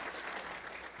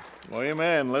Well,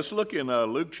 amen. Let's look in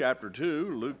Luke chapter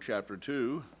 2. Luke chapter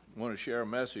 2. I want to share a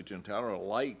message entitled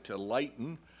Light to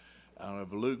Lighten out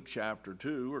of Luke chapter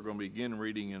 2. We're going to begin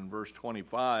reading in verse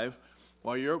 25.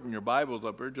 While you open your Bibles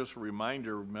up there, just a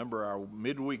reminder, remember our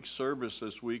midweek service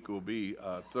this week will be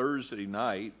Thursday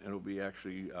night. It'll be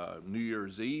actually New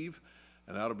Year's Eve,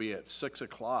 and that'll be at 6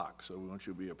 o'clock. So we want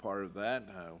you to be a part of that.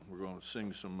 We're going to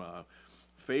sing some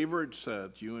favorites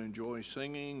that you enjoy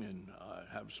singing and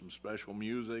have some special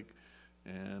music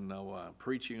and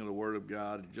preaching of the Word of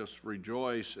God. Just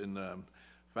rejoice in the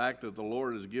fact that the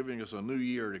Lord is giving us a new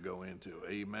year to go into.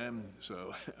 Amen.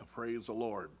 So praise the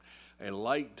Lord. A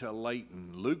light to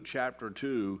lighten. Luke chapter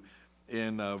 2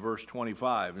 in verse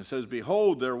 25. It says,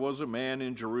 "Behold, there was a man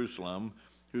in Jerusalem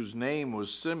whose name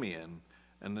was Simeon,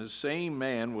 and the same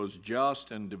man was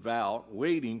just and devout,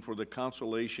 waiting for the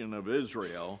consolation of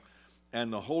Israel,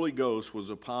 and the Holy Ghost was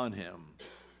upon him.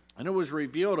 And it was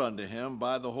revealed unto him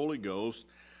by the Holy Ghost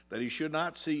that he should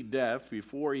not see death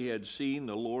before he had seen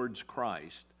the Lord's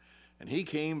Christ. And he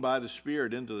came by the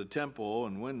Spirit into the temple,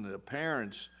 and when the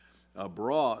parents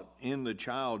brought in the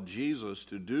child Jesus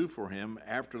to do for him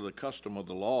after the custom of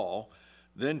the law,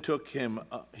 then took him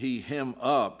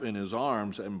up in his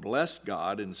arms and blessed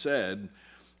God and said,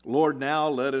 Lord, now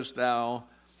lettest thou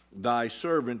thy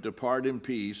servant depart in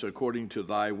peace according to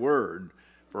thy word.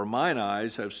 For mine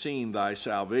eyes have seen thy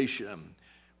salvation,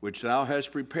 which thou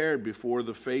hast prepared before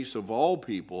the face of all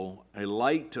people, a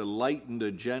light to lighten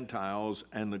the Gentiles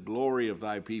and the glory of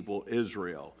thy people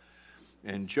Israel.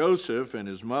 And Joseph and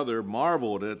his mother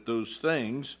marveled at those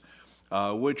things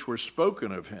which were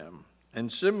spoken of him. And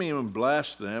Simeon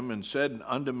blessed them and said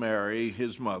unto Mary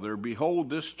his mother, Behold,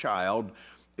 this child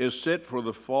is set for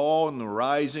the fall and the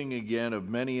rising again of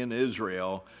many in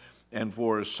Israel, and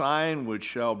for a sign which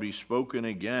shall be spoken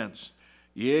against.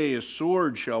 Yea, a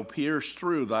sword shall pierce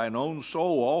through thine own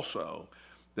soul also,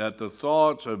 that the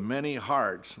thoughts of many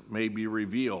hearts may be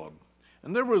revealed.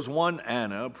 And there was one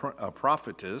Anna, a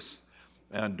prophetess,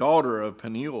 and daughter of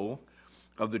Peniel,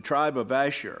 of the tribe of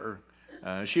Asher.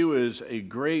 She was of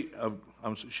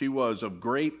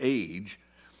great age,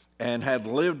 and had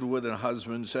lived with a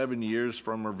husband 7 years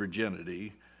from her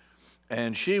virginity.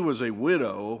 And she was a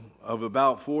widow of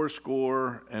about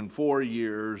 84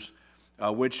 years,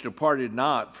 which departed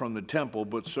not from the temple,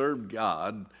 but served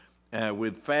God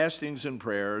with fastings and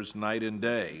prayers night and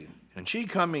day. And she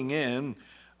coming in,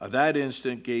 that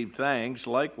instant gave thanks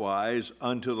likewise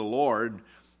unto the Lord,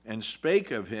 and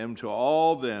spake of him to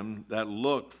all them that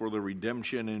looked for the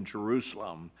redemption in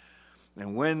Jerusalem.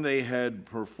 And when they had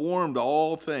performed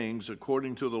all things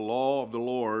according to the law of the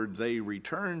Lord, they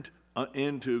returned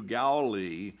into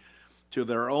Galilee to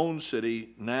their own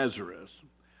city Nazareth.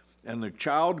 And the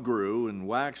child grew and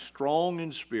waxed strong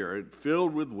in spirit,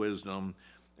 filled with wisdom,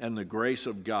 and the grace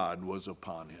of God was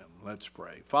upon him." Let's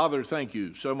pray. Father, thank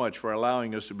you so much for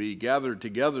allowing us to be gathered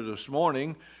together this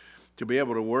morning to be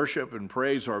able to worship and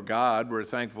praise our God. We're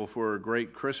thankful for a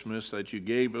great Christmas that you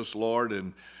gave us, Lord,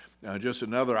 and just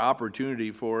another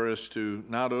opportunity for us to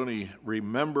not only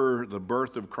remember the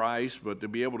birth of Christ, but to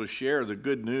be able to share the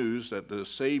good news that the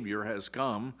Savior has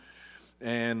come.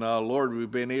 And Lord, we've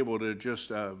been able to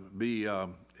just be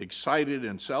excited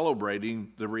and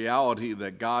celebrating the reality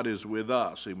that God is with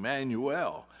us,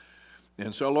 Emmanuel.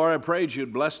 And so, Lord, I pray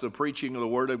you'd bless the preaching of the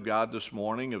Word of God this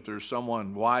morning. If there's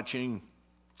someone watching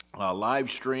a live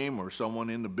stream or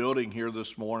someone in the building here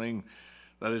this morning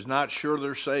that is not sure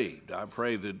they're saved, I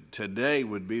pray that today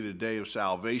would be the day of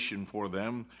salvation for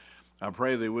them. I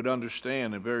pray they would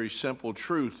understand a very simple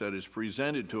truth that is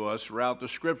presented to us throughout the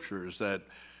Scriptures, that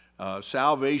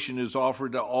salvation is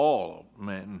offered to all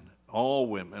men, all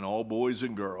women, all boys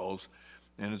and girls,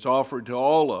 and it's offered to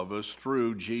all of us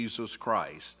through Jesus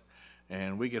Christ.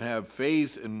 And we can have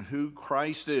faith in who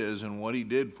Christ is and what he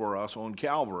did for us on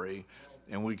Calvary,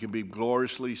 and we can be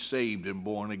gloriously saved and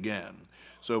born again.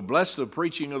 So bless the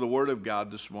preaching of the Word of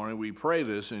God this morning. We pray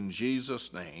this in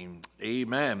Jesus' name.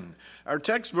 Amen. Our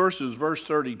text verse is verse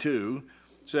 32.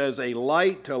 It says, "A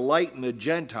light to lighten the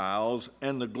Gentiles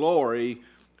and the glory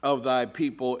of thy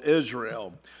people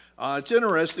Israel." It's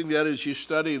interesting that as you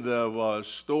study the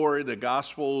story, the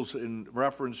Gospels in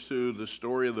reference to the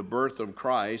story of the birth of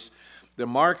Christ, that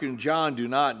Mark and John do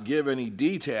not give any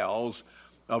details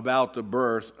about the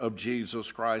birth of Jesus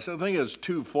Christ. I think it's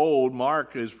twofold.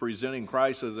 Mark is presenting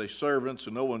Christ as a servant,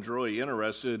 so no one's really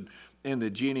interested in the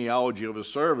genealogy of a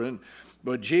servant.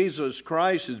 But Jesus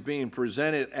Christ is being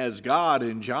presented as God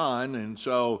in John, and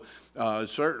so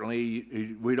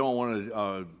certainly we don't want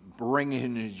to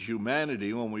bringing his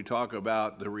humanity. When we talk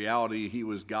about the reality, he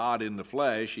was God in the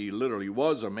flesh. He literally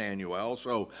was Emmanuel.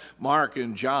 So Mark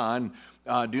and John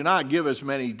do not give us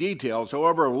many details.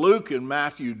 However, Luke and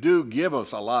Matthew do give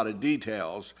us a lot of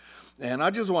details. And I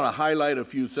just want to highlight a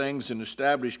few things and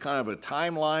establish kind of a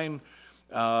timeline.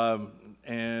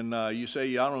 You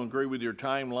say, I don't agree with your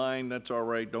timeline. That's all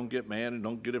right. Don't get mad and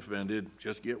don't get offended.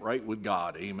 Just get right with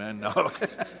God. Amen. No.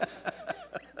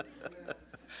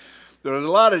 There's a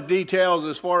lot of details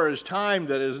as far as time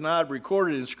that is not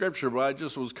recorded in Scripture, but I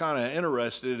just was kind of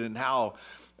interested in how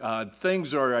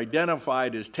things are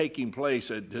identified as taking place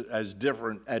at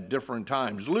different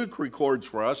times. Luke records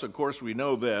for us, of course we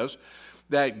know this,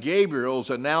 that Gabriel's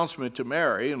announcement to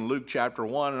Mary in Luke chapter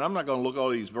 1, and I'm not going to look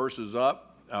all these verses up.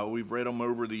 We've read them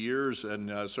over the years, and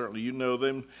certainly you know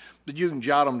them, but you can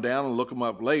jot them down and look them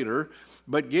up later.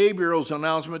 But Gabriel's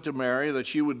announcement to Mary that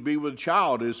she would be with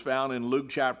child is found in Luke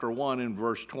chapter 1 in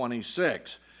verse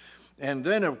 26. And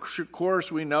then, of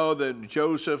course, we know that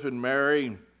Joseph and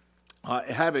Mary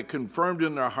have it confirmed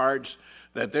in their hearts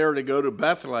that they're to go to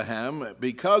Bethlehem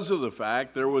because of the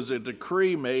fact there was a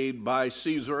decree made by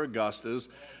Caesar Augustus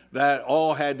that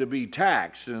all had to be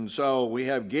taxed. And so we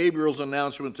have Gabriel's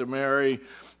announcement to Mary,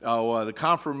 the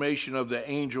confirmation of the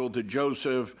angel to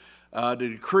Joseph, the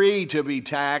decree to be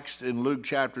taxed in Luke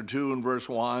chapter 2 and verse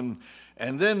 1,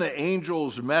 and then the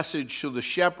angel's message to the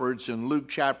shepherds in Luke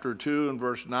chapter 2 and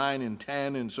verse 9 and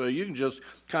 10. And so you can just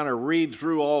kind of read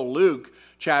through all Luke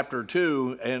chapter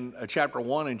 2 and chapter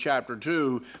 1 and chapter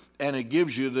 2, and it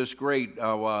gives you this great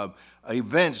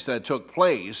events that took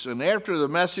place. And after the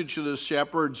message to the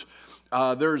shepherds,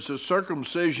 there's a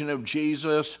circumcision of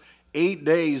Jesus 8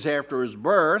 days after his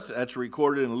birth. That's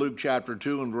recorded in Luke chapter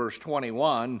 2 and verse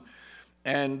 21.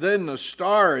 And then the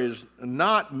star is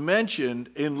not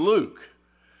mentioned in Luke.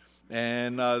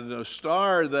 And the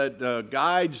star that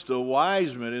guides the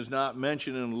wise men is not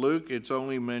mentioned in Luke. It's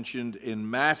only mentioned in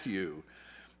Matthew.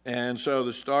 And so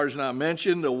the star's not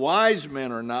mentioned. The wise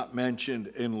men are not mentioned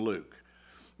in Luke.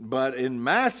 But in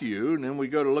Matthew, and then we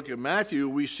go to look at Matthew,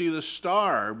 we see the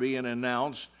star being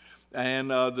announced,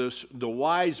 and the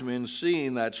wise men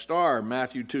seeing that star,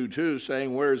 Matthew 2:2,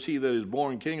 saying, "Where is he that is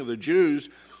born King of the Jews?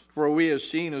 For we have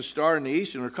seen a star in the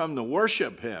east and are come to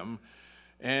worship him."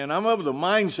 And I'm of the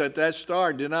mindset that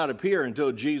star did not appear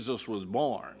until Jesus was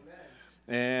born.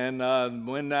 And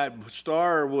when that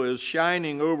star was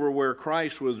shining over where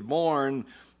Christ was born,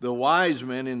 the wise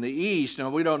men in the east, now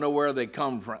we don't know where they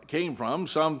came from.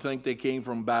 Some think they came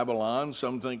from Babylon.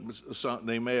 Some think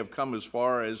they may have come as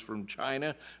far as from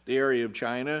China, the area of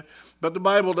China. But the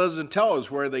Bible doesn't tell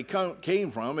us where they came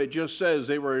from. It just says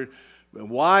they were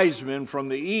wise men from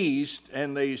the east,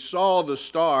 and they saw the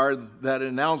star that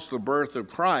announced the birth of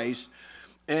Christ.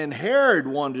 And Herod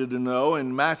wanted to know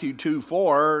in Matthew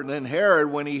 2:4, then Herod,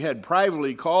 when he had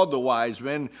privately called the wise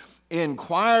men,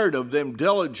 inquired of them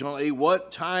diligently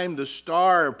what time the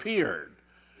star appeared.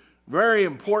 Very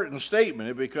important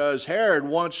statement, because Herod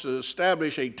wants to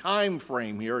establish a time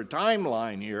frame here, a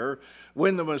timeline here,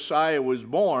 when the Messiah was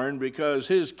born, because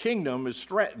his kingdom is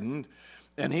threatened,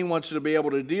 and he wants to be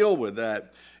able to deal with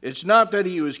that. It's not that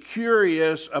he was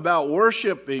curious about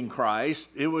worshiping Christ.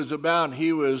 It was about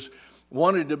he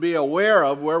wanted to be aware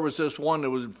of where was this one that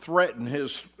would threaten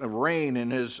his reign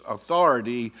and his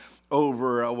authority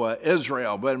over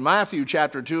Israel. But in Matthew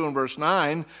chapter 2 and verse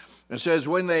 9, it says,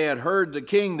 "When they had heard the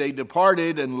king, they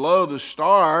departed, and lo, the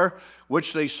star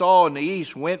which they saw in the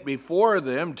east went before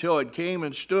them till it came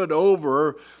and stood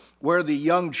over where the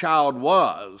young child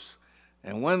was.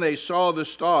 And when they saw the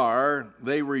star,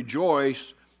 they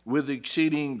rejoiced with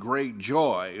exceeding great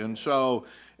joy." And so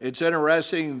it's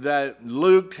interesting that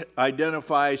Luke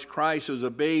identifies Christ as a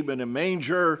babe in a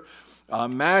manger.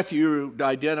 Matthew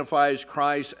identifies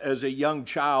Christ as a young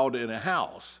child in a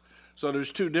house. So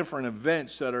there's two different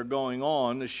events that are going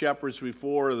on, the shepherds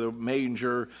before the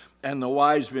manger and the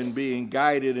wise men being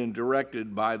guided and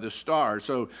directed by the star.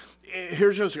 So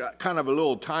here's just kind of a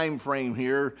little time frame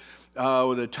here.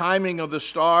 The timing of the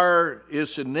star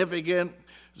is significant.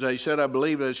 As I said, I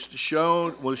believe it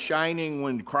was shining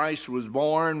when Christ was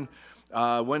born.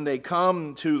 When they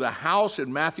come to the house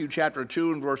in Matthew chapter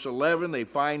 2 and verse 11, they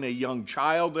find a young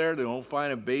child there. They don't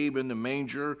find a babe in the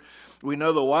manger. We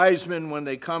know the wise men, when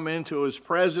they come into his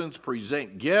presence,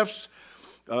 present gifts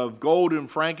of gold and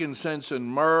frankincense and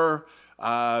myrrh.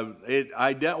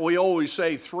 We always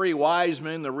say 3 wise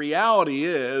men. The reality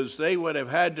is they would have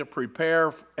had to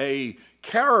prepare a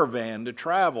caravan to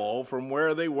travel from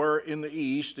where they were in the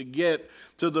east to get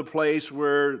to the place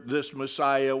where this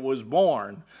Messiah was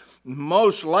born.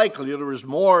 Most likely there was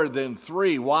more than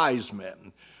 3 wise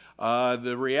men.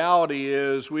 The reality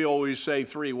is we always say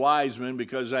three wise men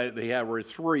because they were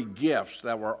three gifts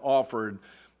that were offered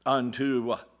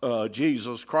unto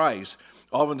Jesus Christ.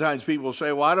 Oftentimes people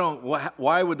say,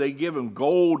 why would they give him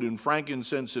gold and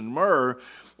frankincense and myrrh?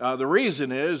 The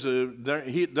reason is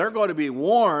they're going to be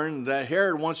warned that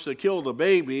Herod wants to kill the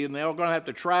baby, and they're going to have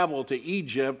to travel to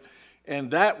Egypt, and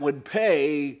that would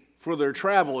pay for their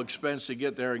travel expense to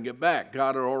get there and get back.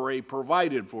 God had already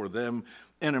provided for them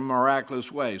in a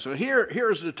miraculous way. So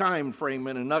here's the time frame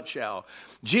in a nutshell.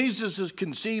 Jesus is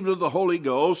conceived of the Holy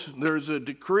Ghost. There's a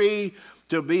decree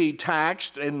to be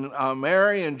taxed, and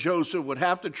Mary and Joseph would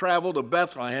have to travel to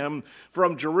Bethlehem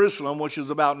from Jerusalem, which is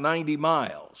about 90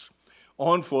 miles,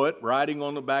 on foot, riding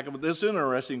on the back of it. This is an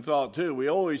interesting thought, too. We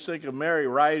always think of Mary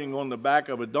riding on the back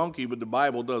of a donkey, but the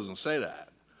Bible doesn't say that.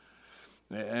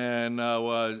 And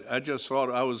I just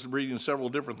thought, I was reading several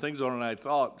different things on it, and I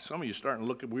thought, some of you are starting to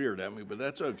look weird at me, but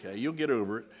that's okay. You'll get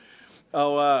over it.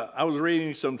 I was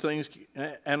reading some things,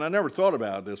 and I never thought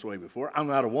about it this way before. I'm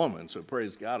not a woman, so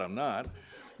praise God I'm not.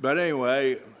 But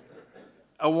anyway,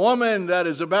 a woman that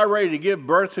is about ready to give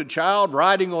birth to a child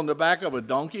riding on the back of a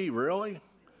donkey, really?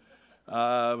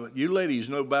 You ladies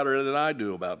know better than I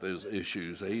do about those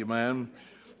issues, amen?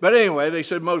 But anyway, they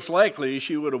said most likely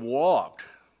she would have walked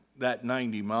that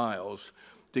 90 miles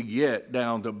to get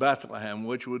down to Bethlehem,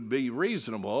 which would be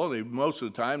reasonable. Most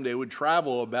of the time, they would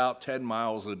travel about 10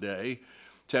 miles a day,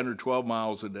 10 or 12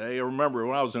 miles a day. I remember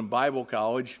when I was in Bible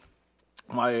college,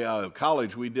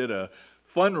 we did a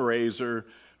fundraiser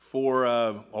for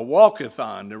a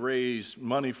walkathon to raise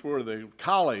money for the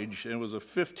college, and it was a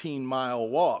 15-mile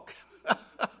walk.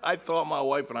 I thought my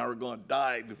wife and I were going to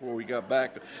die before we got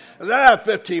back. I said,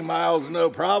 15 miles, no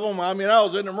problem. I mean, I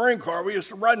was in the Marine Corps. We used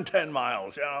to run 10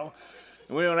 miles, you know.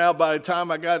 And we went out. By the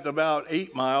time I got to about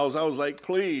 8 miles, I was like,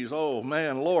 please, oh,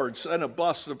 man, Lord, send a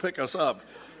bus to pick us up,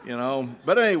 you know.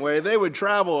 But anyway, they would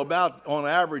travel on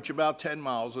average, about 10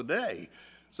 miles a day.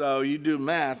 So you do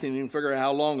math, and you can figure out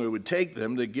how long it would take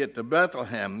them to get to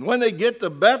Bethlehem. When they get to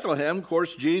Bethlehem, of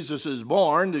course, Jesus is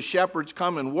born. The shepherds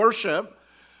come and worship.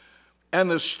 And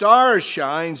the star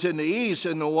shines in the east,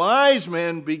 and the wise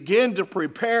men begin to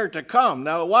prepare to come.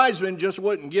 Now, the wise men just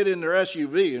wouldn't get in their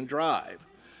SUV and drive.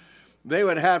 They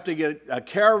would have to get a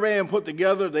caravan put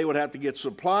together. They would have to get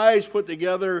supplies put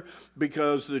together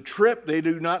because the trip, they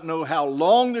do not know how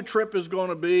long the trip is going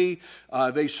to be.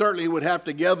 They certainly would have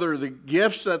to gather the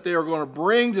gifts that they are going to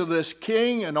bring to this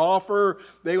king and offer.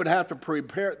 They would have to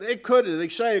prepare. They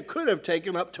say it could have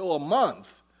taken up to a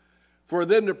month for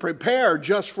them to prepare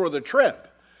just for the trip,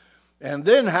 and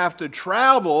then have to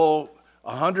travel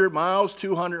 100 miles,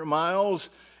 200 miles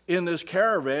in this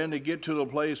caravan to get to the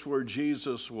place where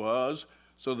Jesus was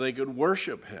so they could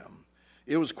worship him.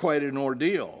 It was quite an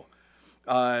ordeal.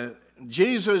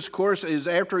 Jesus, of course, is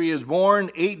after he is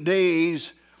born, 8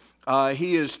 days,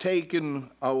 he is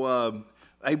taken,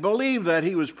 I believe that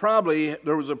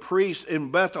there was a priest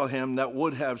in Bethlehem that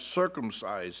would have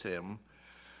circumcised him.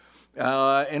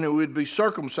 And it would be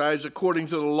circumcised according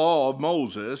to the law of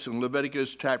Moses in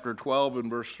Leviticus chapter 12 and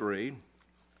verse 3.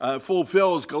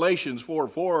 Fulfills Galatians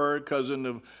 4:4, because in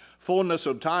the fullness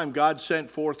of time God sent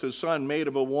forth his son made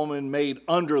of a woman made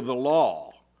under the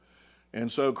law. And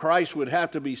so Christ would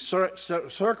have to be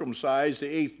circumcised the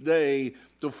 8th day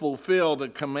to fulfill the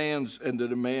commands and the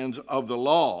demands of the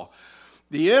law.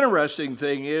 The interesting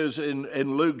thing is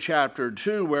in Luke chapter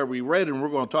 2 where we read, and we're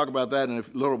going to talk about that in a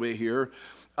little bit here,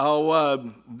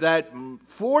 that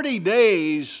 40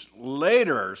 days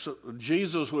later, so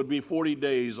Jesus would be 40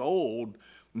 days old,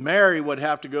 Mary would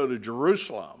have to go to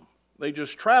Jerusalem. They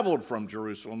just traveled from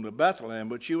Jerusalem to Bethlehem,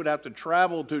 but she would have to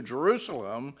travel to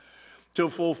Jerusalem to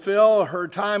fulfill her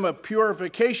time of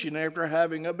purification after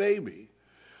having a baby.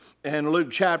 And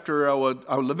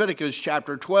Leviticus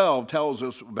chapter 12 tells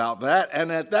us about that.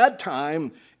 And at that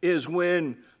time is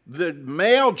when the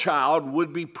male child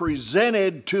would be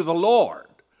presented to the Lord.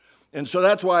 And so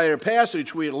that's why a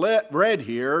passage we read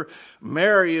here,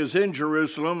 Mary is in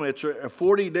Jerusalem. It's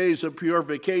 40 days of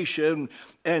purification,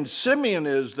 and Simeon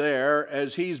is there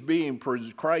as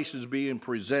Christ is being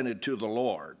presented to the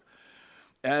Lord.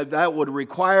 And that would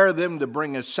require them to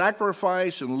bring a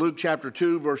sacrifice. In Luke chapter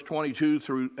 2, verse 22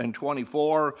 through and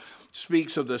 24,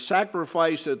 speaks of the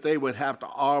sacrifice that they would have to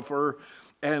offer.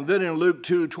 And then in Luke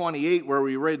 2:28, where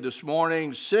we read this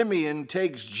morning, Simeon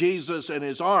takes Jesus in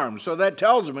his arms. So that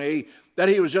tells me that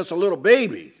he was just a little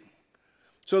baby.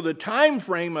 So the time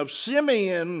frame of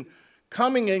Simeon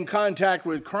coming in contact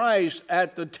with Christ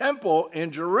at the temple in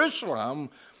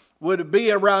Jerusalem would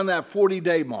be around that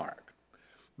 40-day mark,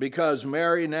 because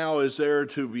Mary now is there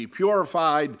to be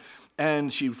purified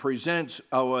and she presents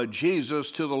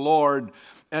Jesus to the Lord.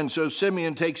 And so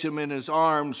Simeon takes him in his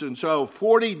arms. And so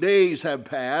 40 days have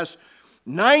passed.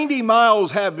 90 miles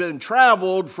have been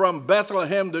traveled from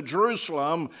Bethlehem to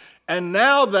Jerusalem. And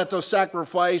now that the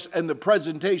sacrifice and the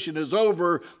presentation is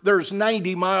over, there's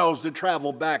 90 miles to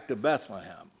travel back to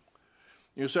Bethlehem.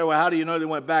 You say, well, how do you know they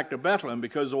went back to Bethlehem?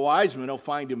 Because the wise men will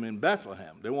find him in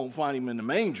Bethlehem. They won't find him in the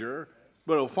manger,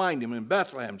 but they'll find him in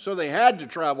Bethlehem. So they had to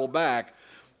travel back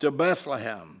to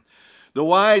Bethlehem. The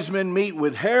wise men meet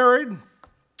with Herod.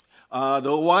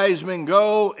 The wise men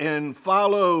go and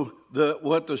follow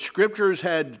what the scriptures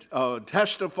had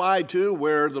testified to,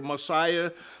 where the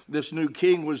Messiah, this new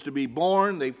king, was to be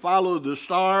born. They follow the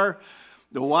star.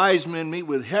 The wise men meet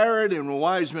with Herod, and the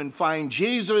wise men find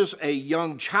Jesus, a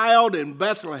young child, in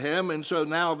Bethlehem, and so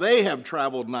now they have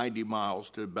traveled 90 miles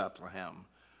to Bethlehem.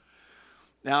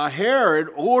 Now Herod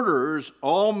orders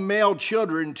all male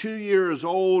children 2 years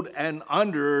old and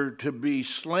under to be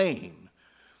slain.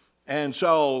 And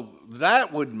so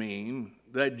that would mean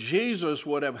that Jesus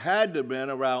would have had to have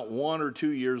been about 1 or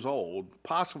 2 years old,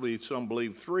 possibly some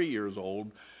believe 3 years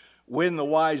old, when the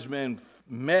wise men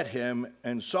met him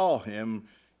and saw him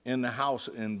in the house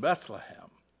in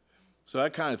Bethlehem. So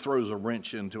that kind of throws a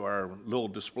wrench into our little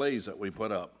displays that we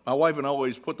put up. My wife and I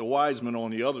always put the wise men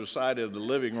on the other side of the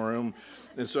living room,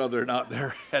 and so they're not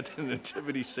there at the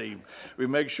nativity scene. We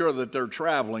make sure that they're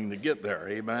traveling to get there,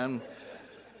 amen?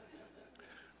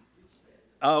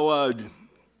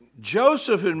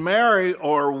 Joseph and Mary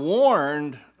are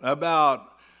warned about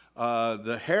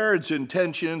the Herod's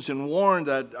intentions and warned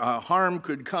that harm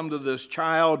could come to this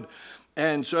child,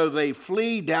 and so they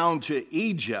flee down to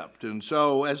Egypt. And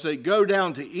so as they go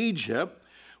down to Egypt,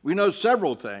 we know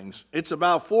several things. It's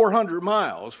about 400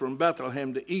 miles from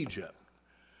Bethlehem to Egypt.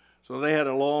 So they had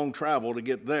a long travel to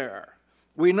get there.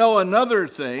 We know another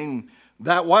thing,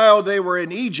 that while they were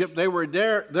in Egypt, they were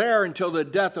there until the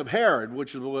death of Herod,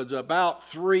 which was about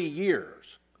 3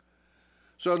 years.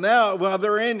 So now, while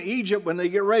they're in Egypt, when they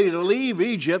get ready to leave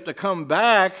Egypt to come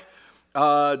back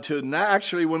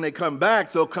actually, when they come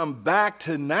back, they'll come back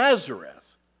to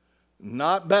Nazareth,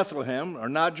 not Bethlehem or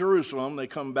not Jerusalem. They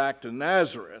come back to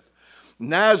Nazareth.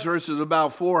 Nazareth is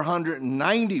about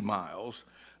 490 miles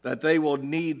that they will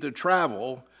need to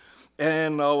travel.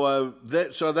 And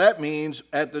so that means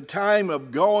at the time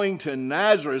of going to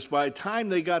Nazareth, by the time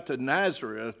they got to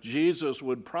Nazareth, Jesus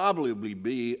would probably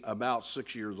be about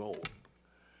 6 years old.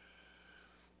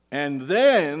 And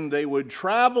then they would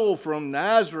travel from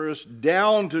Nazareth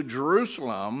down to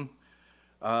Jerusalem,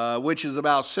 which is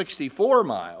about 64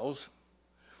 miles.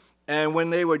 And when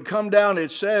they would come down,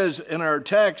 it says in our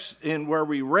text, in where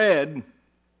we read,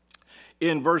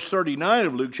 in verse 39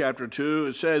 of Luke chapter 2,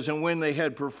 it says, and when they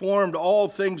had performed all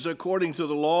things according to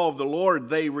the law of the Lord,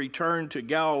 they returned to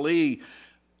Galilee,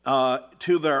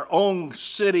 to their own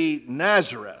city,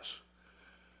 Nazareth.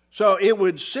 So it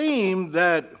would seem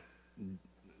that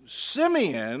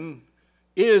Simeon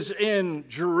is in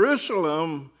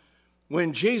Jerusalem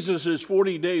when Jesus is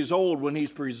 40 days old, when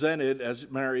he's presented as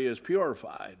Mary is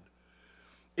purified.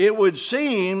 It would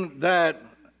seem that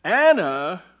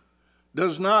Anna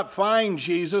does not find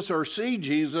Jesus or see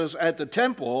Jesus at the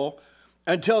temple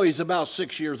until he's about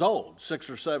 6 years old, 6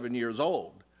 or 7 years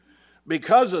old,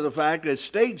 because of the fact that it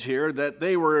states here that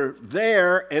they were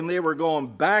there and they were going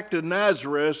back to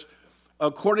Nazareth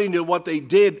according to what they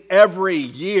did every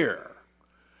year.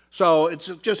 So it's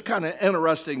just kind of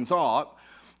interesting thought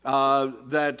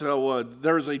that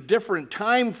there's a different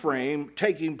time frame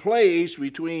taking place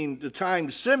between the time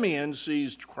Simeon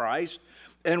sees Christ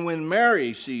and when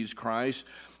Mary sees Christ.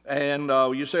 And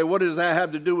you say, what does that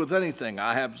have to do with anything?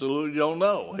 I absolutely don't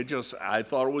know. I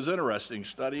thought it was interesting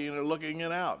studying and looking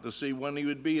it out to see when he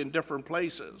would be in different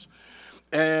places.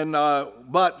 And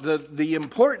but the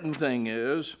important thing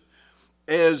is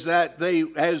that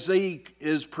as he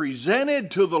is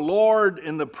presented to the Lord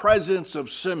in the presence of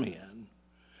Simeon,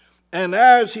 and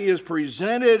as he is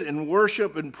presented in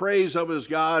worship and praise of his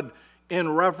God in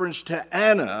reference to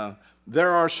Anna,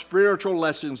 there are spiritual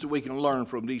lessons that we can learn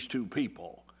from these two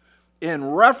people in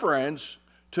reference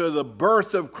to the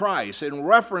birth of Christ, in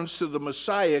reference to the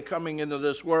Messiah coming into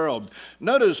this world.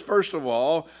 Notice, first of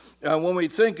all, when we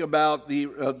think about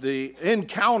the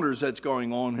encounters that's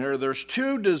going on here, there's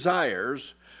two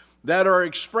desires that are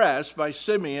expressed by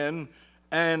Simeon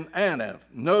and Anna.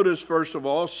 Notice, first of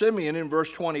all, Simeon in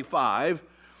verse 25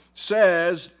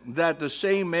 says that the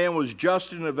same man was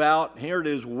just and devout, here it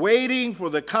is, waiting for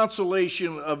the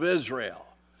consolation of Israel.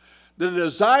 The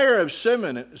desire of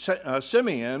Simeon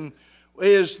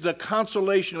is the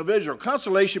consolation of Israel.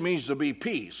 Consolation means to be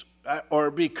peace.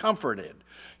 or be comforted.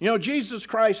 You know, Jesus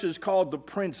Christ is called the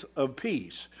Prince of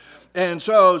Peace. And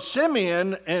so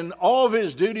Simeon, and all of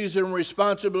his duties and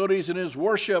responsibilities in his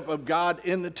worship of God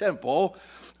in the temple,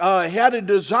 had a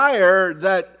desire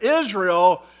that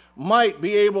Israel might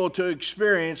be able to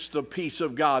experience the peace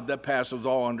of God that passes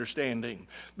all understanding.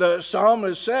 The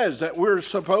psalmist says that we're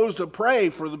supposed to pray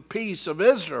for the peace of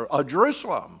Israel, of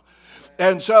Jerusalem.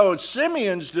 And so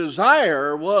Simeon's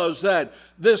desire was that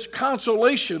this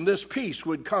consolation, this peace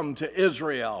would come to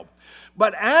Israel.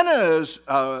 But Anna's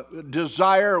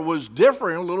desire was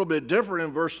different, a little bit different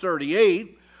in verse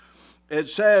 38. It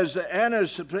says that Anna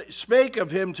spake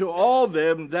of him to all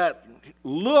them that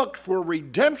looked for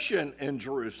redemption in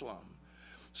Jerusalem.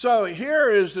 So here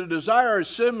is the desire of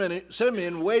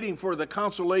Simeon waiting for the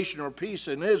consolation or peace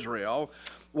in Israel,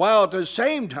 while at the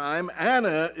same time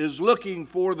Anna is looking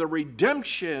for the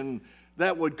redemption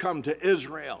that would come to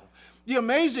Israel. The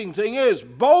amazing thing is,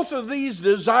 both of these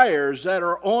desires that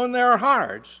are on their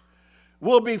hearts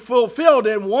will be fulfilled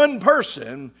in one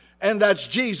person, and that's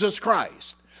Jesus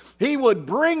Christ. He would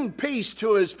bring peace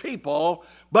to his people,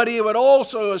 but he would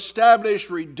also establish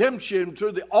redemption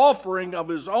through the offering of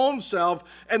his own self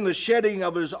and the shedding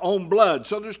of his own blood.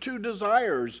 So there's two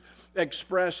desires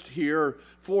expressed here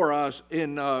for us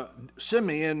in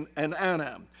Simeon and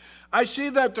Anna. I see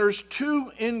that there's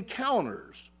two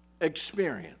encounters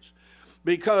experienced,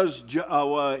 because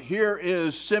here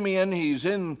is Simeon. He's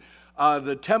in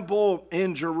the temple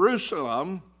in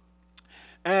Jerusalem,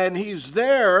 and he's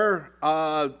there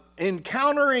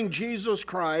encountering Jesus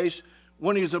Christ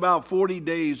when he's about 40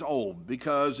 days old,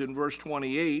 because in verse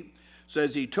 28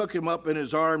 says he took him up in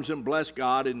his arms and blessed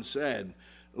God and said,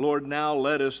 Lord, now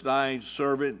lettest thy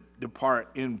servant depart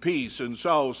in peace. And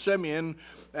so Simeon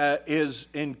is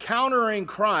encountering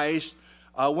Christ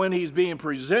when he's being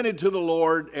presented to the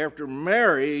Lord after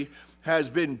Mary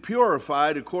has been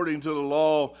purified according to the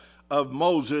law of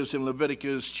Moses in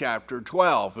Leviticus chapter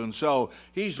 12. And so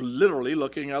he's literally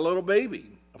looking at a little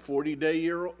baby, a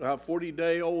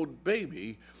 40-day-old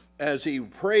baby, as he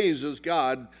praises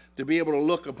God to be able to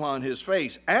look upon his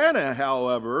face. Anna,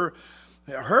 however,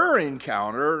 her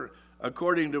encounter,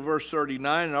 according to verse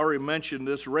 39, and I already mentioned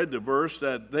this, read the verse,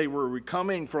 that they were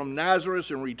coming from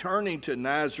Nazareth and returning to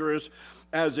Nazareth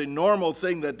as a normal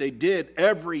thing that they did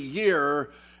every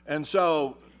year. And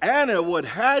so Anna would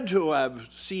had to have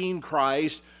seen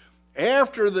Christ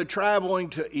after the traveling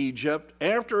to Egypt,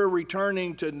 after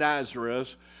returning to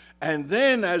Nazareth, and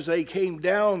then as they came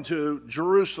down to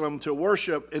Jerusalem to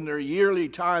worship in their yearly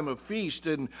time of feast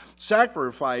and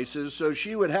sacrifices. So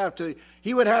he would have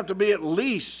to be at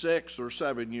least 6 or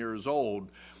 7 years old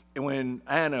when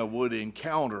Anna would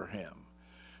encounter him.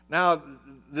 Now,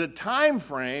 the time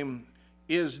frame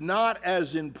is not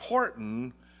as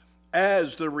important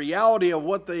as the reality of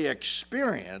what they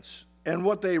experience and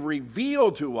what they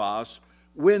reveal to us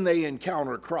when they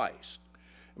encounter Christ.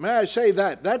 May I say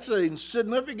that? That's a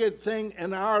significant thing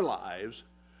in our lives,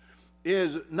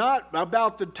 is not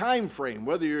about the time frame,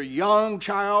 whether you're a young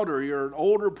child or you're an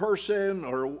older person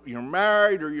or you're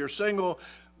married or you're single.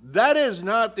 That is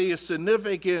not the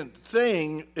significant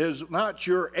thing, is not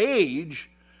your age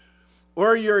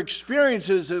or your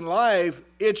experiences in life.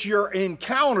 It's your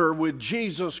encounter with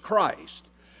Jesus Christ.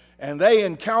 And they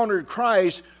encountered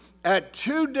Christ at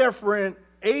two different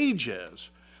ages.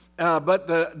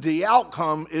 But the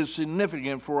outcome is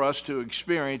significant for us to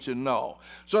experience and know.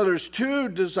 So there's two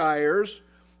desires,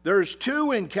 there's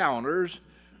two encounters,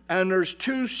 and there's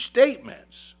two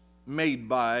statements made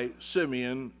by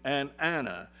Simeon and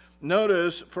Anna.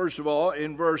 Notice, first of all,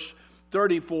 in verse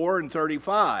 34 and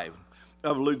 35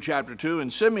 of Luke chapter 2,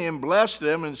 and Simeon blessed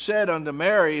them and said unto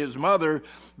Mary his mother,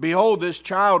 Behold, this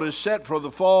child is set for the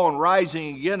fall and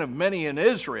rising again of many in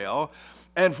Israel,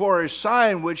 and for a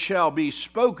sign which shall be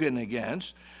spoken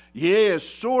against. Yea, a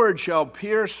sword shall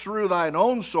pierce through thine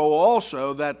own soul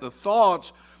also, that the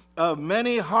thoughts of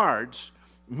many hearts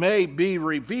may be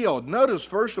revealed. Notice,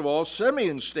 first of all,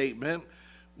 Simeon's statement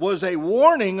was a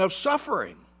warning of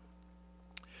suffering.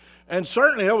 And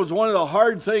certainly it was one of the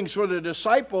hard things for the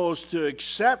disciples to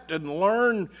accept and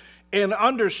learn and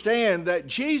understand, that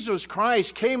Jesus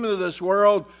Christ came into this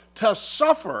world to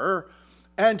suffer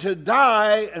and to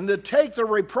die and to take the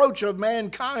reproach of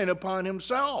mankind upon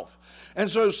himself. And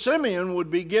so Simeon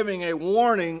would be giving a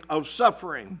warning of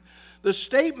suffering. The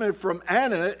statement from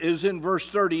Anna is in verse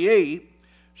 38.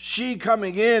 She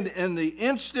coming in the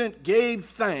instant gave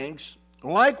thanks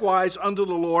likewise unto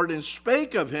the Lord, and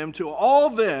spake of him to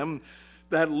all them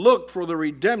that looked for the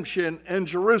redemption in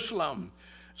Jerusalem.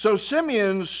 So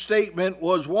Simeon's statement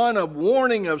was one of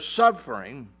warning of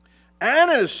suffering.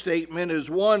 Anna's statement is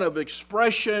one of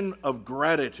expression of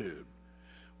gratitude.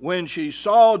 When she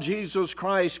saw Jesus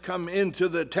Christ come into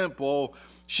the temple,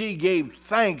 she gave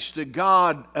thanks to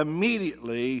God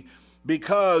immediately,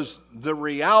 because the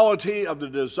reality of the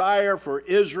desire for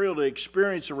Israel to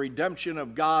experience the redemption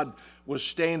of God was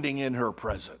standing in her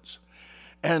presence.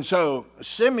 And so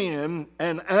Simeon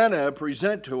and Anna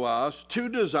present to us two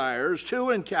desires, two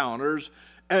encounters,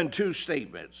 and two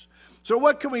statements. So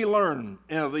what can we learn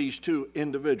in these two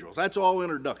individuals? That's all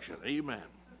introduction. Amen.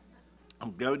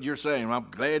 I'm glad you're saying.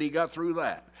 I'm glad he got through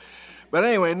that. But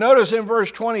anyway, notice in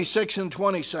verse 26 and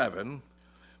 27,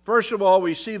 first of all,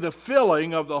 we see the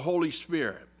filling of the Holy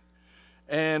Spirit.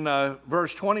 And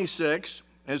verse 26,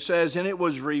 it says, and it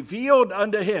was revealed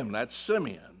unto him, that's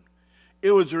Simeon,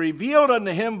 it was revealed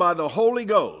unto him by the Holy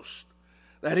Ghost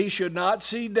that he should not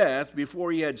see death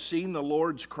before he had seen the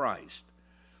Lord's Christ.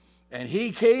 And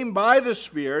he came by the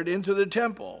Spirit into the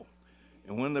temple.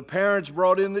 And when the parents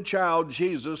brought in the child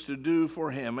Jesus to do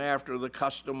for him after the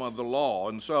custom of the law.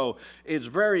 And so it's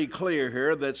very clear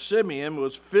here that Simeon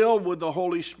was filled with the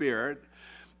Holy Spirit,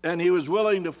 and he was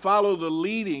willing to follow the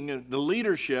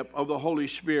leadership of the Holy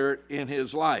Spirit in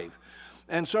his life.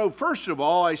 And so first of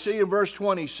all, I see in verse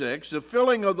 26, the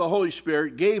filling of the Holy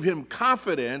Spirit gave him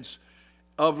confidence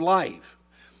of life.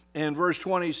 In verse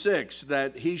 26,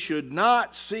 that he should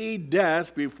not see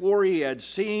death before he had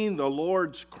seen the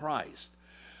Lord's Christ.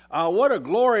 What a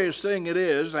glorious thing it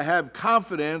is to have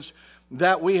confidence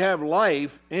that we have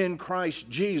life in Christ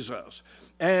Jesus.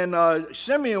 And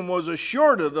Simeon was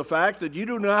assured of the fact that you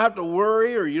do not have to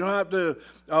worry, or you don't have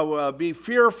to be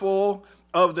fearful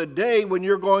of the day when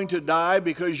you're going to die,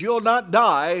 because you'll not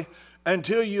die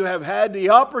until you have had the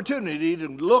opportunity to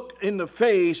look in the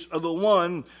face of the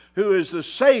one who is the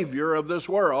Savior of this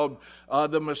world,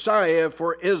 the Messiah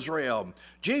for Israel.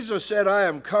 Jesus said, I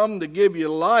am come to give you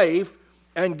life,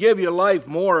 and give you life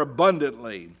more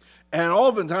abundantly. And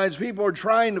oftentimes people are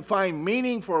trying to find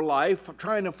meaning for life,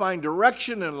 trying to find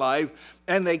direction in life,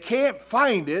 and they can't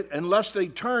find it unless they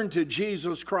turn to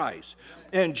Jesus Christ.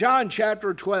 In John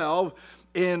chapter 12,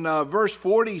 in verse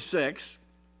 46,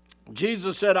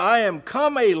 Jesus said, I am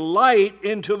come a light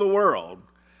into the world.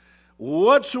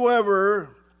 Whosoever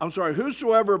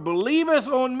believeth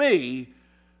on me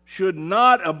should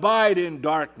not abide in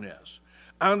darkness.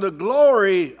 And the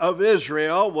glory of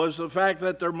Israel was the fact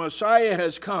that their Messiah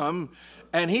has come,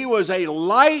 and he was a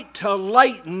light to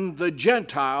lighten the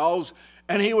Gentiles,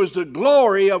 and he was the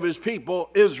glory of his people,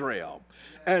 Israel.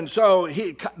 And so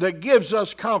that gives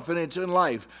us confidence in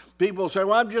life. People say,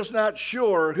 well, I'm just not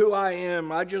sure who I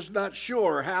am. I'm just not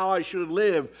sure how I should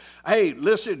live. Hey,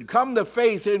 listen, come to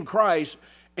faith in Christ,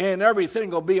 and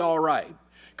everything will be all right.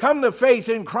 Come to faith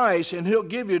in Christ, and he'll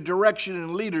give you direction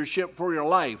and leadership for your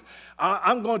life.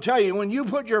 I'm going to tell you, when you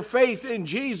put your faith in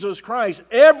Jesus Christ,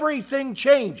 everything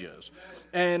changes.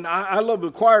 And I love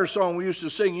the choir song we used to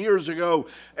sing years ago,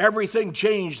 Everything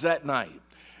Changed That Night.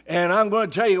 And I'm going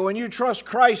to tell you, when you trust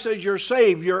Christ as your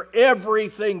Savior,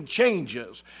 everything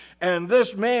changes. And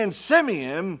this man,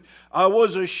 Simeon,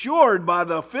 was assured by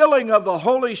the filling of the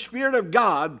Holy Spirit of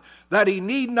God that he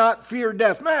need not fear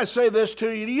death. May I say this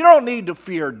to you? You don't need to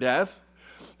fear death.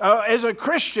 As a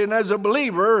Christian, as a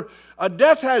believer,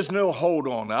 death has no hold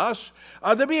on us.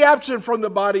 To be absent from the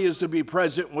body is to be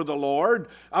present with the Lord.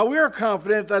 We're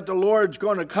confident that the Lord's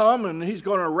going to come and he's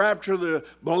going to rapture the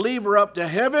believer up to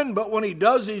heaven. But when he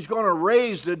does, he's going to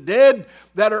raise the dead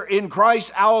that are in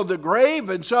Christ out of the grave.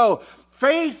 And so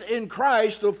faith in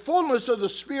Christ, the fullness of the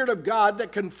Spirit of God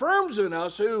that confirms in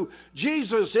us who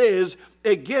Jesus is,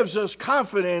 it gives us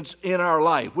confidence in our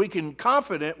life. We can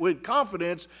with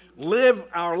confidence live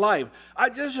our life.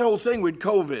 This whole thing with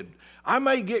COVID, I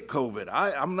may get COVID.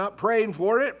 I'm not praying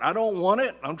for it. I don't want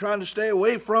it. I'm trying to stay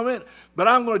away from it. But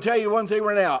I'm going to tell you one thing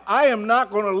right now. I am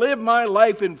not going to live my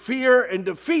life in fear and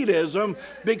defeatism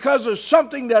because of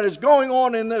something that is going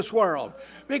on in this world.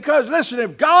 Because listen,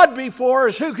 if God be for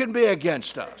us, who can be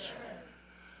against us?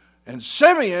 And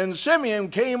Simeon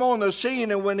came on the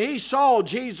scene, and when he saw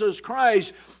Jesus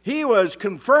Christ, he was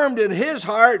confirmed in his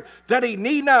heart that he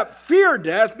need not fear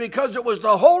death, because it was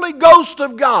the Holy Ghost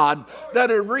of God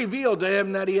that had revealed to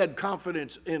him that he had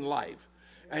confidence in life.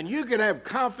 And you can have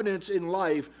confidence in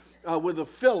life with the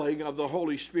filling of the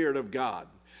Holy Spirit of God.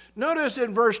 Notice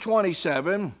in verse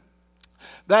 27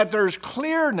 that there's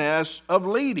clearness of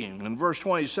leading. In verse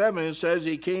 27 it says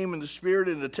he came in the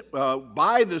Spirit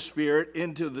by the Spirit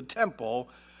into the temple,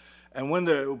 and when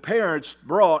the parents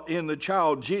brought in the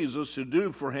child Jesus to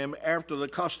do for him after the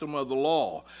custom of the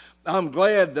law. I'm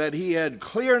glad that he had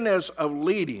clearness of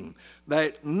leading.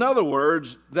 That, in other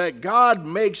words, that God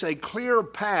makes a clear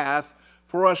path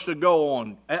for us to go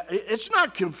on. It's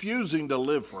not confusing to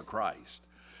live for Christ.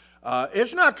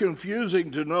 It's not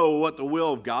confusing to know what the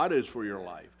will of God is for your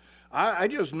life. I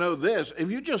just know this.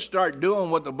 If you just start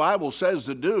doing what the Bible says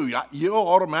to do, you'll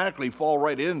automatically fall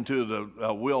right into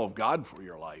the will of God for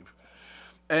your life.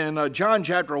 And John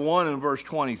chapter 1 and verse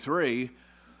 23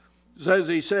 says,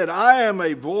 he said, I am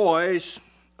a voice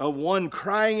of one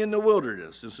crying in the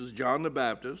wilderness. This is John the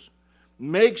Baptist.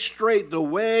 Make straight the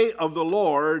way of the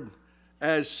Lord,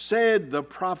 as said the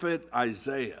prophet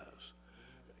Isaiah.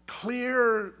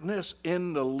 Clearness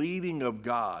in the leading of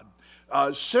God.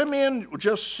 Simeon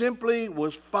just simply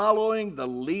was following the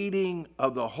leading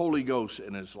of the Holy Ghost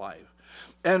in his life.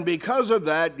 And because of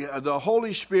that, the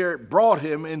Holy Spirit brought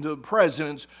him into the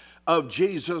presence of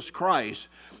Jesus Christ.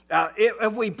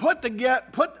 If we put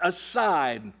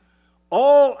aside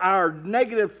all our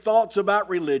negative thoughts about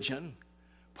religion,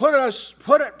 put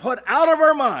out of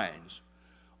our minds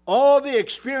all the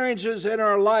experiences in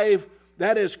our life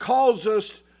that has caused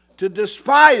us to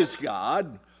despise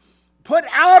God, put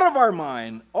out of our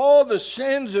mind all the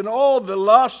sins and all the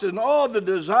lust and all the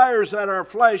desires that our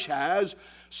flesh has,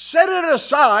 set it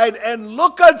aside and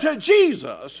look unto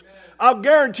Jesus. I'll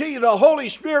guarantee you the Holy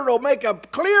Spirit will make a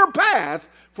clear path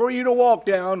for you to walk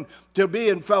down to be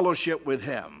in fellowship with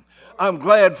him. I'm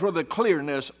glad for the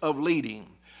clearness of leading.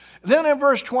 Then in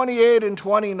verse 28 and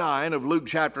 29 of Luke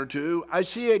chapter 2, I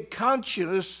see a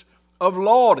consciousness of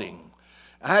lauding.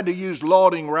 I had to use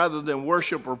lauding rather than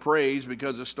worship or praise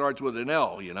because it starts with an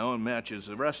L, and matches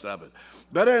the rest of it.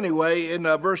 But anyway, in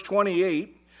verse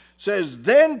 28, says,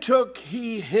 then took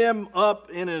he him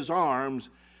up in his arms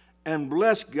and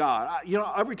blessed God.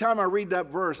 Every time I read that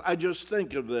verse, I just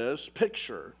think of this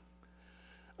picture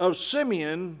of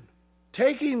Simeon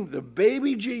taking the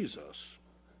baby Jesus,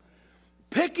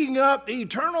 picking up the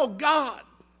eternal God,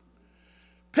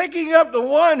 picking up the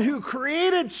one who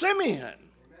created Simeon,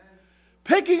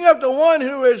 picking up the one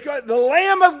who is the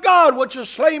Lamb of God, which is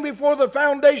slain before the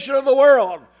foundation of the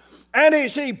world. And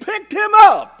as he picked him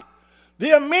up,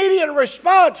 the immediate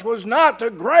response was not to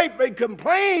gripe and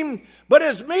complain, but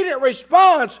his immediate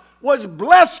response was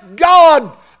bless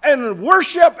God and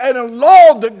worship and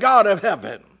laud the God of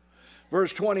heaven.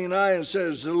 Verse 29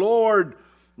 says, the Lord,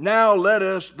 now let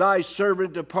us thy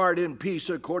servant depart in peace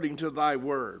according to thy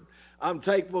word. I'm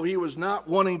thankful he was not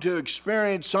wanting to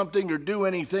experience something or do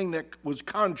anything that was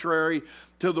contrary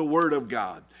to the word of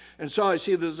God. And so I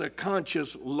see there's a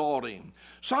conscious lauding.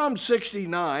 Psalm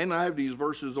 69, I have these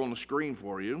verses on the screen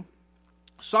for you.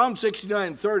 Psalm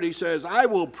 69:30 says, I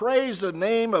will praise the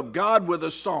name of God with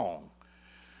a song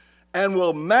and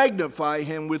will magnify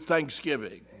him with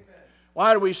thanksgiving.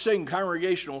 Why do we sing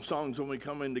congregational songs when we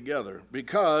come in together?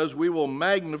 Because we will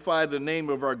magnify the name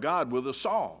of our God with a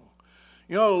song.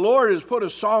 The Lord has put a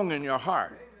song in your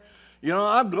heart.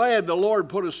 I'm glad the Lord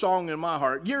put a song in my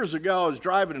heart. Years ago, I was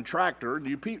driving a tractor.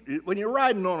 When you're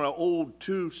riding on an old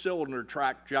 2-cylinder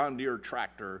John Deere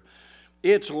tractor,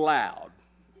 it's loud.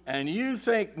 And you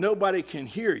think nobody can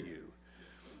hear you.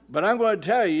 But I'm going to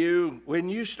tell you, when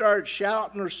you start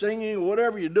shouting or singing or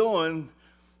whatever you're doing,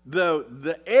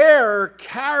 the air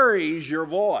carries your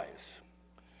voice.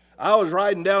 I was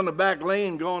riding down the back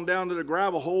lane, going down to the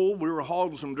gravel hole. We were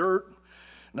hauling some dirt.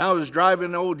 And I was driving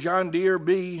an old John Deere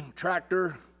B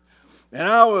tractor, and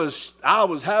I was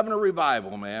having a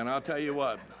revival, man. I'll tell you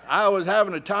what. I was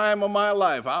having a time of my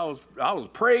life. I was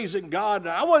praising God, and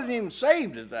I wasn't even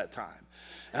saved at that time.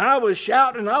 And I was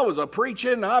shouting, I was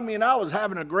preaching. I was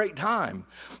having a great time.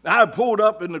 I pulled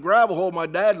up in the gravel hole. My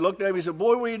dad looked at me and said,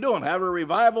 boy, what are you doing? Having a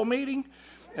revival meeting?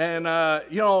 And,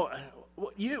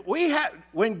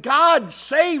 when God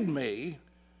saved me,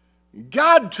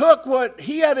 God took what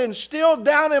he had instilled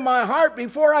down in my heart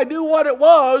before I knew what it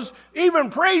was, even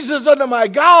praises unto my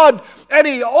God, and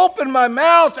he opened my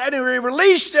mouth and he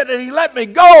released it and he let me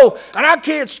go, and I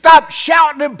can't stop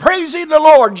shouting and praising the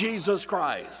Lord Jesus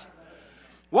Christ.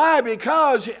 Why?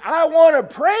 Because I want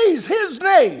to praise his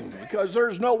name, because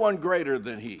there's no one greater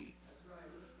than he.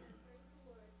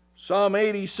 Psalm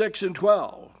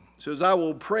 86:12 says, I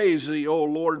will praise thee, O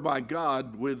Lord my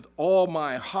God, with all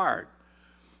my heart.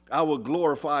 I will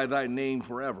glorify thy name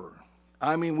forever.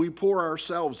 We pour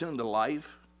ourselves into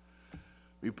life.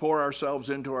 We pour ourselves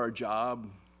into our job.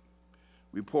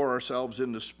 We pour ourselves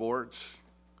into sports.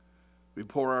 We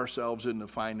pour ourselves into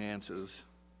finances.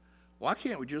 Why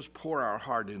can't we just pour our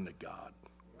heart into God?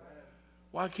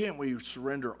 Why can't we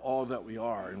surrender all that we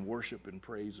are and worship and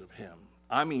praise of him?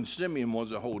 Simeon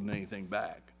wasn't holding anything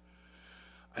back.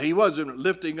 He wasn't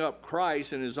lifting up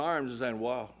Christ in his arms and saying,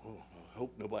 well, I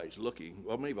hope nobody's looking.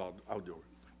 Well, maybe I'll do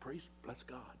it. Bless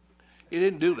God. He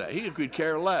didn't do that. He could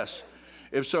care less.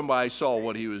 if somebody saw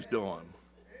what he was doing.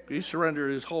 He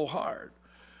surrendered his whole heart.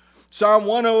 Psalm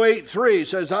 108:3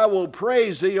 says, I will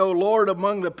praise thee, O Lord,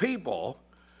 among the people.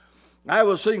 I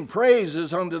will sing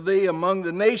praises unto thee among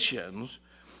the nations.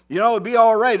 You know, it'd be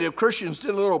all right if Christians did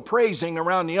a little praising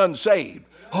around the unsaved.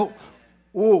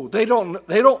 Oh, they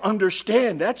don't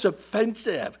understand. That's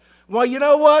offensive. Well, you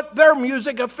know what? Their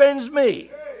music offends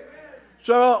me.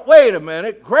 So, wait a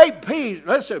minute. Great peace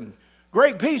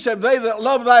have they that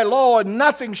love thy law, and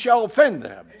nothing shall offend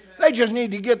them. They just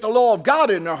need to get the law of God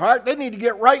in their heart. They need to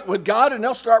get right with God, and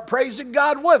they'll start praising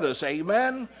God with us.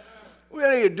 Amen. We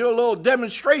need to do a little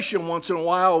demonstration once in a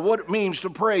while of what it means to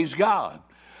praise God.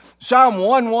 Psalm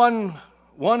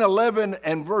 111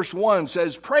 and verse 1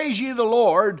 says, Praise ye the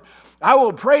Lord. I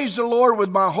will praise the Lord with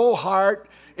my whole heart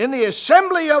in the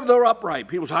assembly of the upright.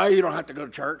 People say, you don't have to go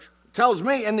to church. It tells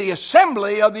me in the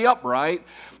assembly of the upright,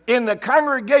 in the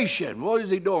congregation. What is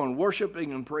he doing?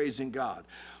 Worshiping and praising God.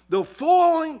 The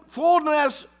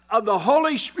fullness of the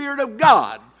Holy Spirit of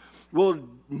God will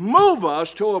move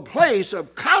us to a place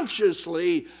of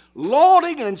consciously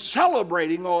lauding and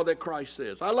celebrating all that Christ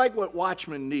is. I like what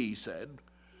Watchman Nee said.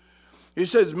 He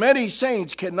says, many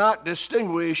saints cannot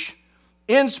distinguish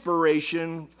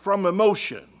inspiration from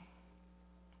emotion.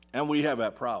 And we have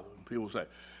that problem. People say,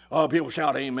 oh, people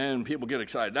shout amen, people get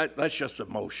excited. That's just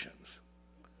emotions.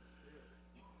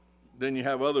 Then you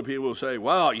have other people who say,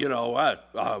 well, you know,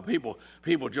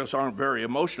 people just aren't very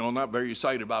emotional, not very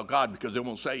excited about God because they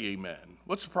won't say amen.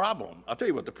 What's the problem? I'll tell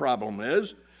you what the problem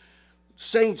is.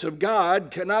 Saints of God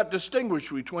cannot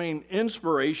distinguish between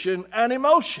inspiration and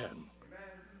emotion. Amen.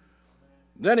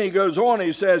 Then he goes on,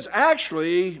 he says,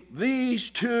 actually, these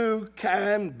two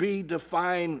can be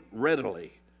defined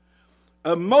readily.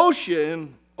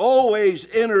 Emotion always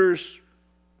enters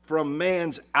from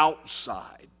man's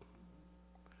outside.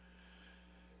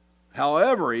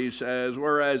 However, he says,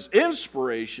 whereas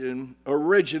inspiration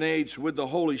originates with the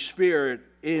Holy Spirit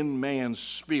in man's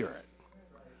spirit.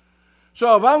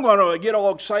 So if I'm going to get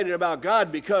all excited about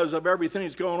God because of everything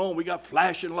that's going on, we got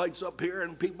flashing lights up here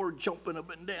and people are jumping up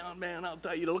and down, man, I'll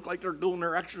tell you, they look like they're doing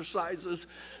their exercises.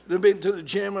 They've been to the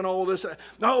gym and all this.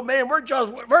 No, man, we're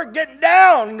getting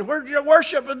down. We're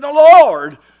worshiping the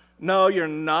Lord. No, you're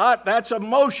not. That's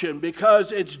emotion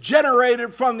because it's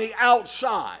generated from the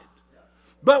outside.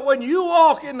 But when you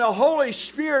walk in the Holy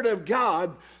Spirit of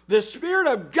God, the Spirit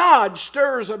of God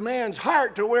stirs a man's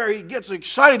heart to where he gets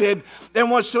excited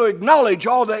and wants to acknowledge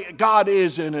all that God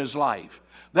is in his life.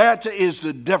 That is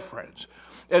the difference.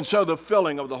 And so the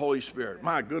filling of the Holy Spirit.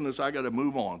 My goodness, I got to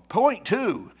move on. Point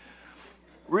 2,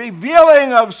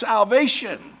 revealing of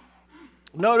salvation.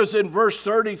 Notice in verse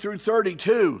 30 through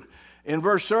 32, in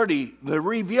verse 30, the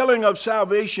revealing of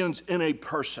salvation's in a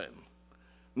person.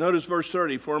 Notice verse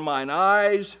 30, for mine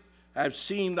eyes have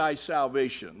seen thy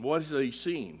salvation. What has he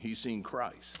seen? He's seen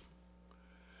Christ.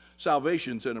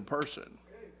 Salvation's in a person.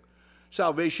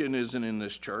 Salvation isn't in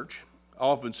this church. I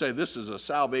often say this is a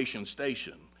salvation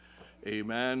station.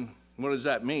 Amen. What does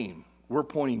that mean? We're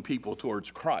pointing people towards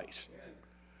Christ.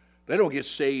 They don't get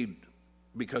saved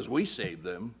because we saved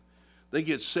them. They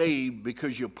get saved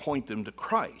because you point them to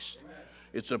Christ.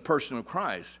 It's a person of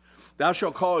Christ. Thou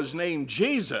shalt call his name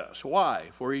Jesus. Why?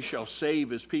 For he shall save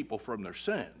his people from their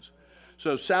sins.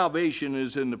 So salvation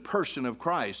is in the person of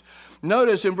Christ.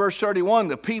 Notice in verse 31,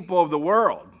 the people of the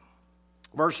world.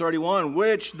 Verse 31,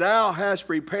 which thou hast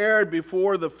prepared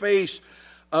before the face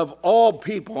of all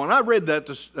people. And I read that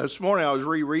this morning. I was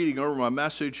rereading over my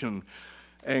message and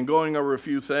going over a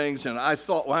few things. And I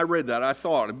thought, when I read that, I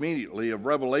thought immediately of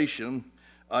Revelation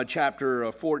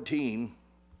chapter 14.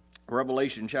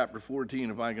 Revelation chapter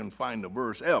 14, if I can find the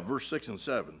verse. Verse 6 and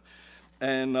 7.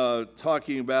 And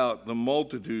talking about the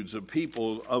multitudes of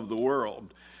people of the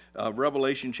world.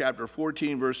 Revelation chapter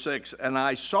 14, verse 6. And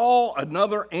I saw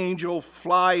another angel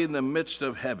fly in the midst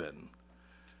of heaven.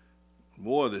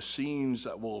 Boy, the scenes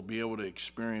that we'll be able to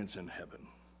experience in heaven.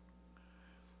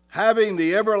 Having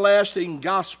the everlasting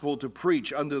gospel to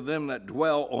preach unto them that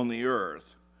dwell on the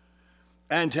earth,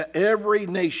 and to every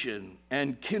nation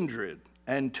and kindred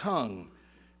and tongue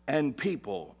and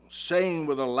people, saying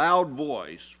with a loud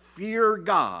voice, fear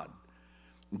God,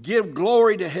 give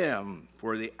glory to him,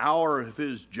 for the hour of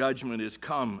his judgment is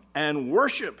come, and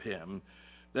worship him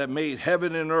that made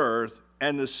heaven and earth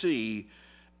and the sea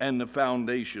and the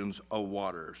foundations of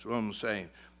waters. What I'm saying,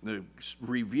 the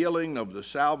revealing of the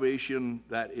salvation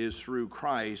that is through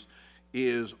Christ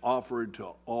is offered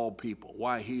to all people.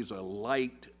 Why? He's a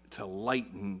light to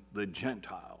lighten the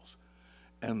Gentiles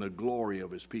and the glory of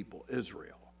his people,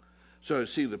 Israel. So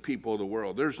see the people of the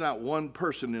world. There's not one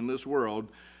person in this world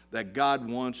that God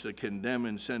wants to condemn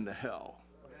and send to hell.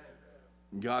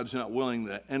 God's not willing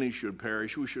that any should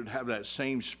perish. We should have that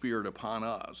same spirit upon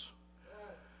us.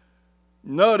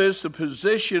 Notice the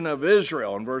position of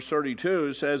Israel. In verse 32,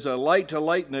 it says, a light to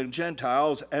lighten the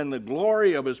Gentiles and the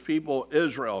glory of his people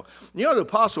Israel. You know, the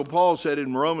Apostle Paul said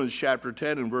in Romans chapter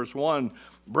 10 and verse 1,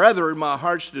 brethren, my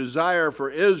heart's desire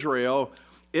for Israel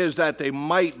is that they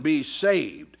might be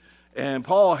saved. And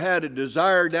Paul had a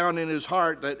desire down in his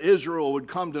heart that Israel would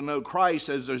come to know Christ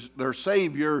as their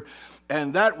Savior,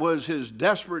 and that was his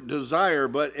desperate desire.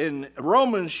 But in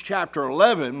Romans chapter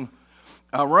 11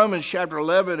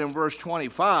 and verse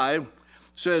 25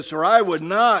 says, for I would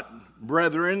not,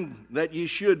 brethren, that ye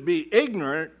should be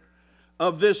ignorant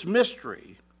of this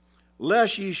mystery,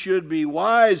 lest ye should be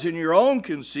wise in your own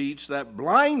conceits, that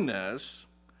blindness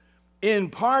in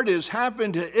part is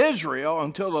happened to Israel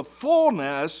until the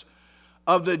fullness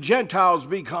of the Gentiles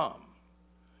be come.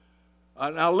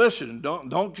 Now listen,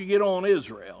 don't you get on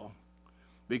Israel,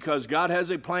 because God has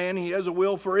a plan, he has a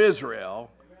will for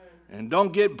Israel. And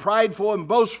don't get prideful and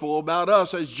boastful about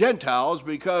us as Gentiles,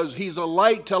 because he's a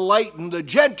light to lighten the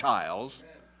Gentiles.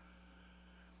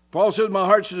 Paul says, my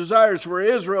heart's desires for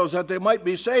Israel is that they might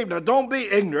be saved. Now don't be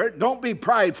ignorant, don't be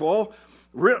prideful.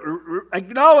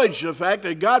 Acknowledge the fact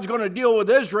that God's going to deal with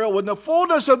Israel when the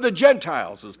fullness of the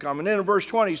Gentiles is coming. In verse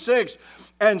 26,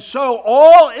 and so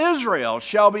all Israel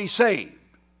shall be saved.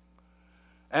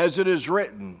 As it is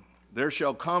written, there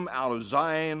shall come out of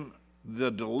Zion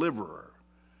the deliverer,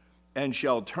 and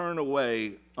shall turn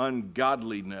away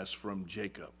ungodliness from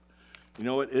Jacob. You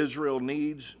know what Israel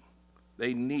needs?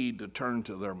 They need to turn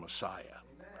to their Messiah.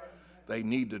 They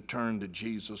need to turn to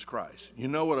Jesus Christ. You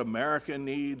know what America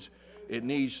needs? It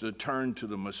needs to turn to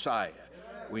the Messiah.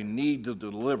 We need the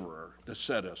deliverer to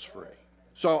set us free.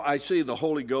 So I see the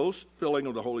Holy Ghost, filling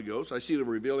of the Holy Ghost. I see the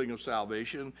revealing of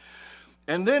salvation.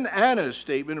 And then Anna's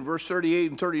statement in verse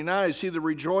 38 and 39, I see the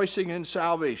rejoicing in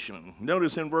salvation.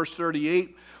 Notice in verse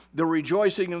 38, the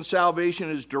rejoicing in salvation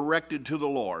is directed to the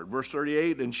Lord. Verse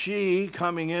 38, and she,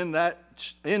 coming in that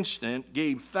instant,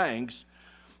 gave thanks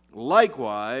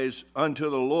likewise unto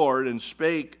the Lord, and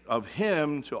spake of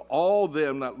him to all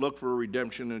them that look for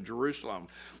redemption in Jerusalem.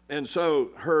 And so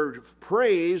her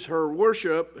praise, her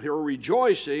worship, her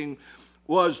rejoicing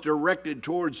was directed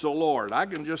towards the Lord. I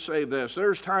can just say this.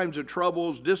 There's times of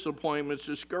troubles, disappointments,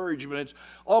 discouragements,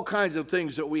 all kinds of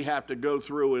things that we have to go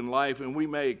through in life and we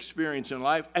may experience in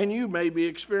life, and you may be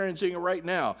experiencing it right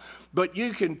now. But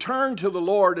you can turn to the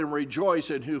Lord and rejoice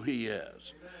in who he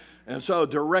is. And so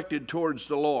directed towards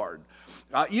the Lord.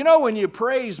 You know, when you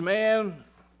praise, man,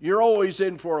 you're always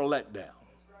in for a letdown.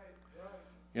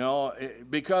 You know,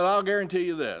 because I'll guarantee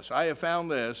you this. I have found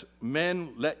this.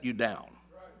 Men let you down.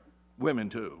 Women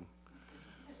too.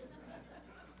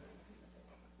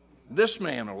 This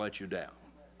man will let you down.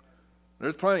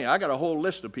 There's plenty. I got a whole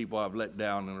list of people I've let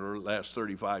down in the last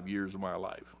 35 years of my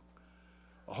life.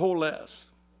 A whole list.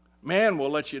 Man will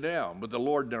let you down, but the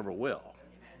Lord never will.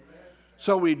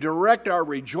 So we direct our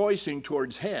rejoicing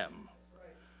towards him.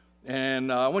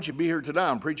 And I want you to be here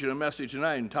tonight. I'm preaching a message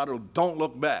tonight entitled, Don't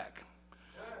Look Back.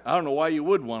 I don't know why you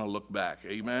would want to look back,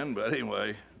 amen? But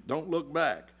anyway, don't look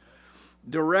back.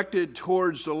 Directed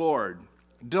towards the Lord.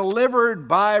 Delivered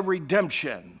by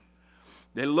redemption.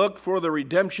 They look for the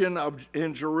redemption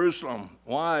in Jerusalem.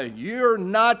 Why? You're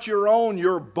not your own.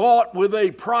 You're bought with a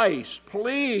price.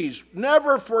 Please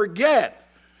never forget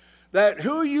that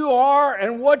who you are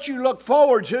and what you look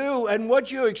forward to and what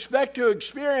you expect to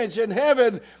experience in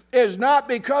heaven is not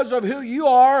because of who you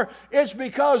are. It's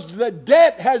because the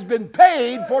debt has been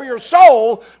paid for your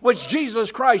soul, which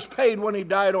Jesus Christ paid when he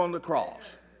died on the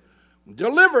cross.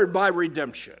 Delivered by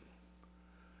redemption.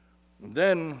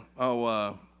 Then,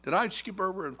 did I skip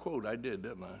over a quote? I did,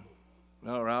 didn't I?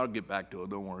 All right, I'll get back to it,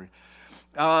 don't worry.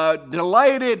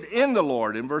 Delighted in the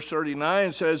Lord. In verse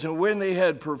 39 says, and when they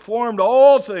had performed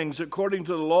all things according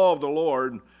to the law of the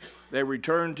Lord, they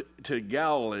returned to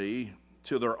Galilee,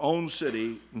 to their own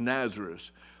city, Nazareth.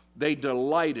 They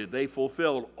delighted. They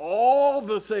fulfilled all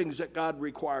the things that God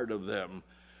required of them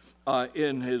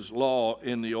in his law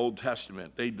in the Old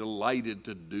Testament. They delighted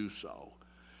to do so.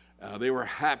 They were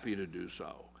happy to do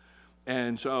so.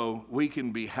 And so we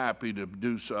can be happy to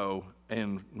do so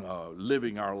and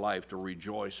living our life to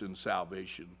rejoice in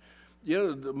salvation. You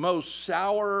know, the most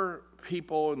sour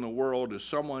people in the world is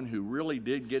someone who really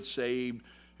did get saved,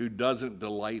 who doesn't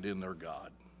delight in their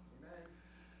God.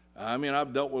 I mean,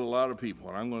 I've dealt with a lot of people,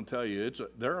 and I'm going to tell you,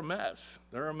 they're a mess.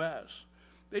 They're a mess.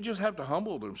 They just have to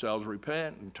humble themselves,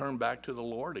 repent, and turn back to the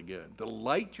Lord again.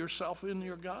 Delight yourself in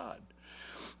your God.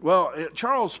 Well,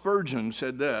 Charles Spurgeon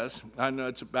said this. I know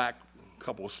it's back a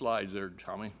couple of slides there,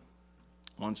 Tommy.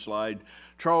 One slide.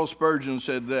 Charles Spurgeon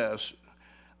said this.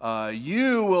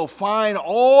 you will find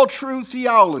all true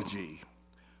theology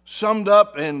summed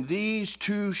up in these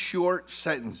two short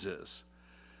sentences.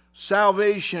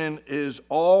 Salvation is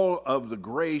all of the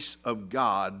grace of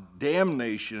God.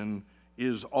 Damnation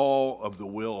is all of the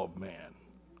will of man.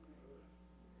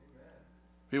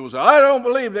 People say, I don't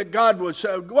believe that God would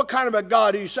say, what kind of a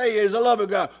God do you say is a loving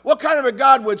God? What kind of a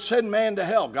God would send man to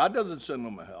hell? God doesn't send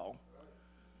them to hell.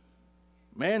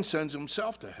 Man sends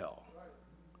himself to hell.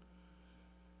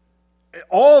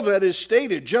 All that is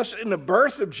stated just in the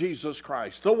birth of Jesus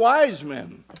Christ, the wise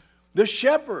men, the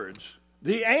shepherds,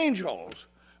 the angels,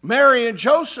 Mary and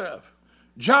Joseph,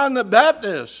 John the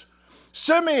Baptist,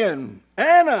 Simeon,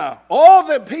 Anna, all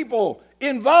the people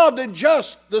involved in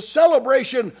just the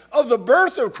celebration of the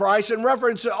birth of Christ in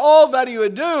reference to all that he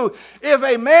would do. If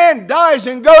a man dies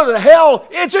and goes to hell,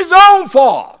 it's his own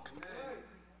fault.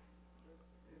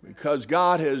 Because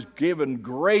God has given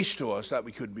grace to us that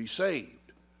we could be saved.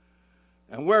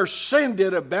 And where sin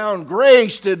did abound,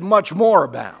 grace did much more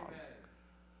abound.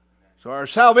 So our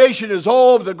salvation is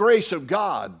all of the grace of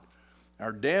God.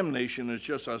 Our damnation is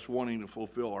just us wanting to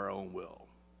fulfill our own will.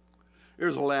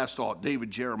 Here's the last thought,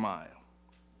 David Jeremiah.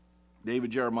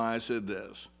 David Jeremiah said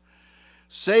this: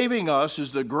 saving us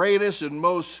is the greatest and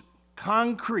most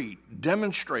concrete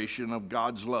demonstration of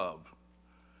God's love.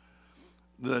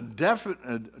 The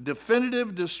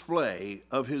definitive display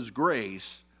of his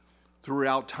grace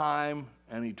throughout time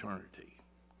and eternity.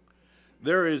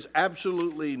 There is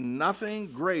absolutely nothing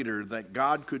greater that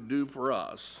God could do for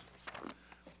us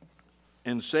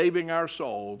in saving our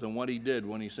soul than what he did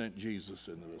when he sent Jesus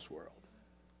into this world.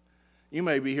 You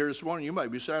may be here this morning, you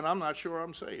might be saying, I'm not sure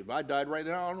I'm saved. I died right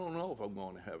now, I don't know if I'm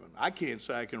going to heaven. I can't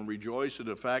say I can rejoice in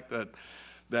the fact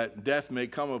that death may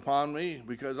come upon me,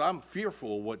 because I'm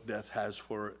fearful of what death has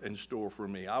in store for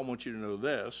me. I want you to know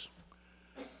this,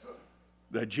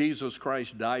 that Jesus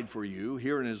Christ died for you,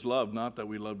 here in his love, not that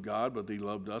we loved God, but that he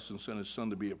loved us and sent his son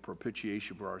to be a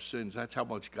propitiation for our sins. That's how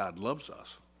much God loves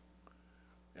us.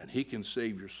 And he can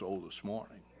save your soul this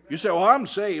morning. You say, well, I'm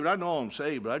saved. I know I'm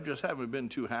saved, but I just haven't been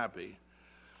too happy.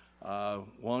 Why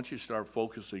don't you start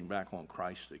focusing back on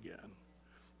Christ again?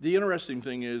 The interesting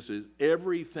thing is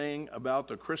everything about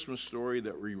the Christmas story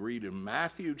that we read in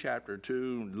Matthew chapter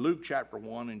 2, Luke chapter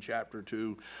 1 and chapter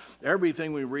 2,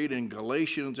 everything we read in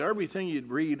Galatians, everything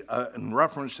you'd read in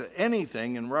reference to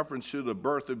anything, in reference to the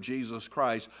birth of Jesus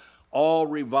Christ, all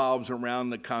revolves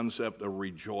around the concept of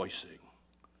rejoicing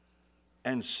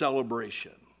and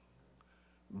celebration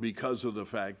because of the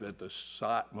fact that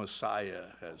the Messiah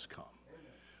has come.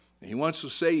 He wants to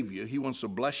save you. He wants to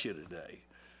bless you today.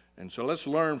 And so let's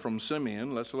learn from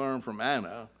Simeon. Let's learn from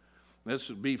Anna. Let's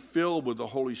be filled with the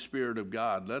Holy Spirit of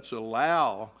God. Let's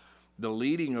allow the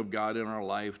leading of God in our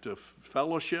life to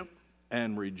fellowship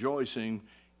and rejoicing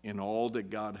in all that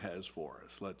God has for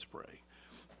us. Let's pray.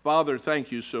 Father,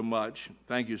 thank you so much.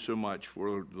 Thank you so much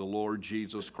for the Lord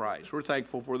Jesus Christ. We're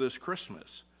thankful for this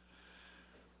Christmas.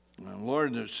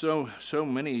 Lord, there's so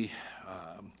many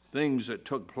things that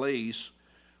took place.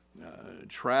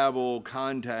 Travel,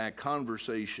 contact,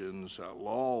 conversations,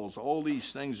 laws, all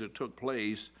these things that took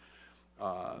place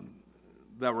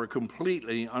that were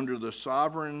completely under the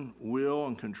sovereign will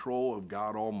and control of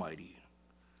God Almighty.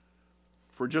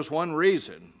 For just one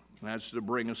reason, and that's to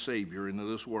bring a Savior into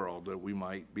this world, that we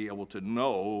might be able to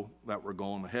know that we're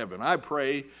going to heaven. I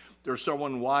pray there's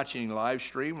someone watching live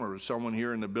stream or someone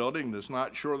here in the building that's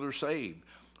not sure they're saved.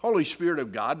 Holy Spirit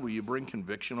of God, will you bring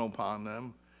conviction upon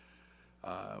them?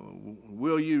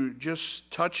 Will you just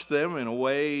touch them in a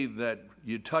way that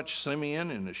you touch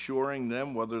Simeon in assuring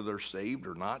them whether they're saved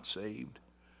or not saved?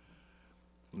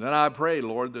 And then I pray,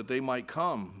 Lord, that they might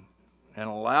come and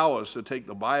allow us to take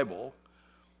the Bible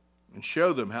and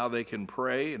show them how they can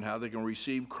pray and how they can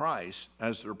receive Christ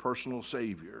as their personal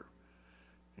Savior.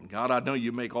 And God, I know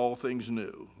you make all things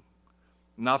new.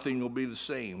 Nothing will be the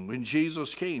same. When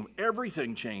Jesus came,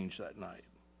 everything changed that night.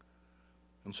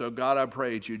 And so, God, I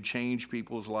pray that you'd change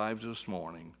people's lives this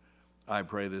morning. I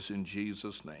pray this in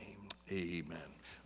Jesus' name. Amen.